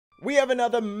We have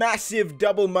another massive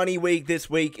double money week this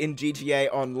week in GTA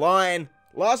Online.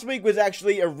 Last week was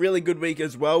actually a really good week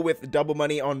as well with double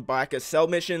money on biker sell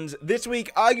missions. This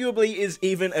week arguably is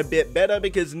even a bit better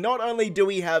because not only do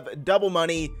we have double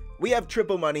money, we have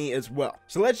triple money as well.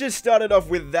 So let's just start it off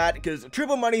with that because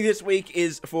triple money this week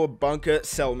is for bunker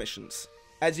sell missions.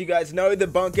 As you guys know, the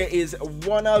bunker is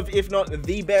one of, if not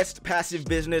the best passive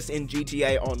business in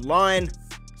GTA Online.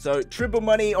 So triple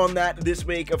money on that this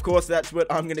week. Of course, that's what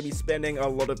I'm going to be spending a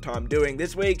lot of time doing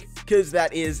this week because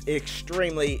that is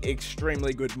extremely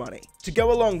good money. To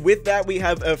go along with that, we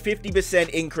have a 50%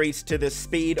 increase to the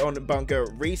speed on bunker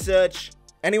research.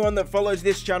 Anyone that follows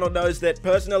this channel knows that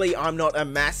personally, I'm not a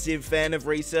massive fan of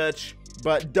research,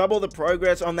 but double the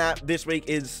progress on that this week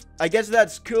is, I guess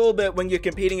that's cool, but when you're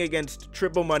competing against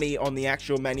triple money on the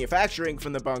actual manufacturing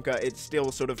from the bunker, it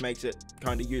still sort of makes it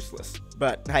kind of useless.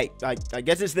 But hey, I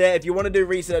guess it's there. If you want to do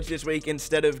research this week,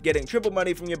 instead of getting triple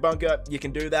money from your bunker, you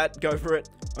can do that, go for it.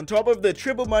 On top of the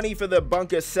triple money for the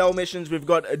bunker sell missions, we've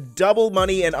got a double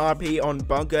money and RP on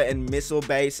bunker and missile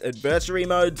base adversary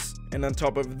modes. And on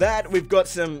top of that, we've got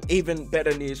some even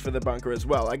better news for the bunker as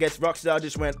well. I guess Rockstar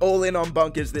just went all in on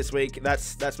bunkers this week.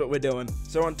 That's what we're doing.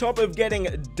 So on top of getting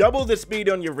double the speed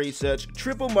on your research,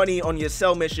 triple money on your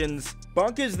sell missions,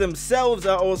 bunkers themselves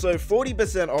are also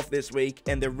 40% off this week,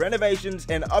 and the renovations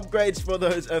and upgrades for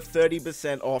those are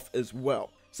 30% off as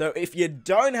well. So if you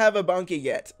don't have a bunker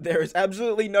yet, there is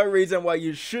absolutely no reason why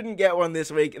you shouldn't get one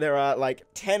this week. There are like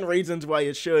 10 reasons why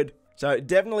you should. So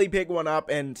definitely pick one up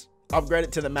and upgrade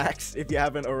it to the max if you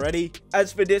haven't already.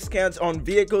 As for discounts on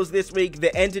vehicles this week,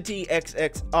 the Entity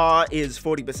XXR is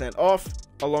 40% off,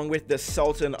 along with the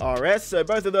Sultan RS. So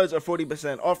both of those are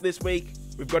 40% off this week.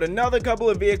 We've got another couple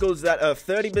of vehicles that are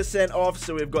 30% off.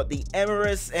 So we've got the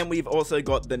Emirates and we've also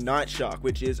got the Night Shark,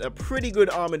 which is a pretty good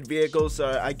armored vehicle.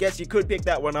 So I guess you could pick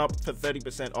that one up for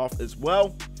 30% off as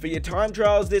well. For your time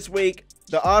trials this week,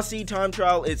 the RC time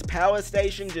trial is Power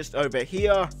Station just over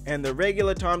here, and the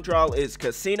regular time trial is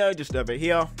Casino just over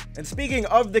here. And speaking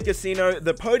of the Casino,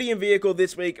 the podium vehicle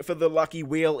this week for the Lucky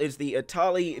Wheel is the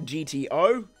Italy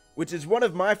GTO, which is one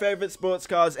of my favorite sports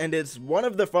cars, and it's one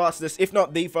of the fastest, if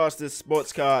not the fastest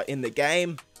sports car in the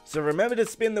game. So remember to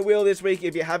spin the wheel this week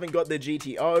if you haven't got the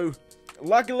GTO.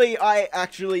 Luckily, I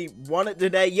actually won it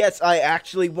today. Yes, I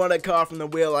actually won a car from the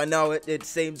wheel. I know it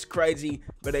seems crazy,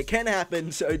 but it can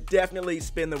happen, so definitely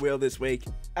spin the wheel this week.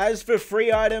 As for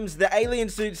free items, the alien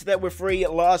suits that were free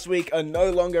last week are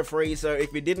no longer free, so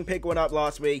if you didn't pick one up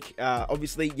last week,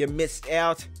 obviously you missed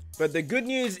out. But the good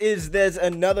news is there's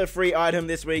another free item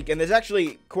this week, and there's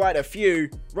actually quite a few.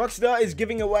 Rockstar is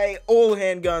giving away all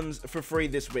handguns for free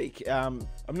this week. I'm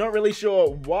not really sure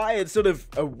why. It's sort of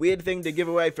a weird thing to give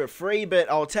away for free, but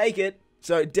I'll take it.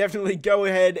 So definitely go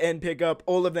ahead and pick up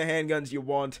all of the handguns you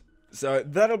want. So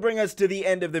that'll bring us to the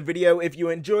end of the video. If you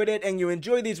enjoyed it and you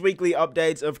enjoy these weekly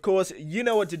updates, of course, you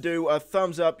know what to do. A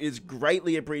thumbs up is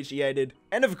greatly appreciated.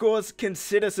 And of course,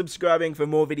 consider subscribing for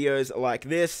more videos like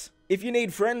this. If you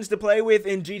need friends to play with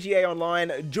in GTA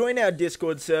Online, join our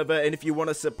Discord server, and if you want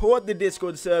to support the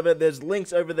Discord server, there's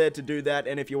links over there to do that,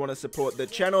 and if you want to support the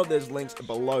channel, there's links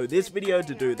below this video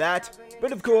to do that.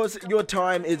 But of course, your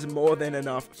time is more than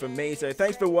enough for me, so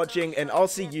thanks for watching, and I'll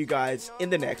see you guys in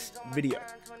the next video.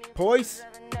 Peace!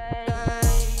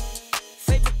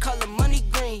 Favorite color, money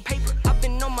green. I've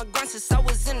been on my grind since I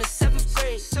was in the 7th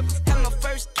grade.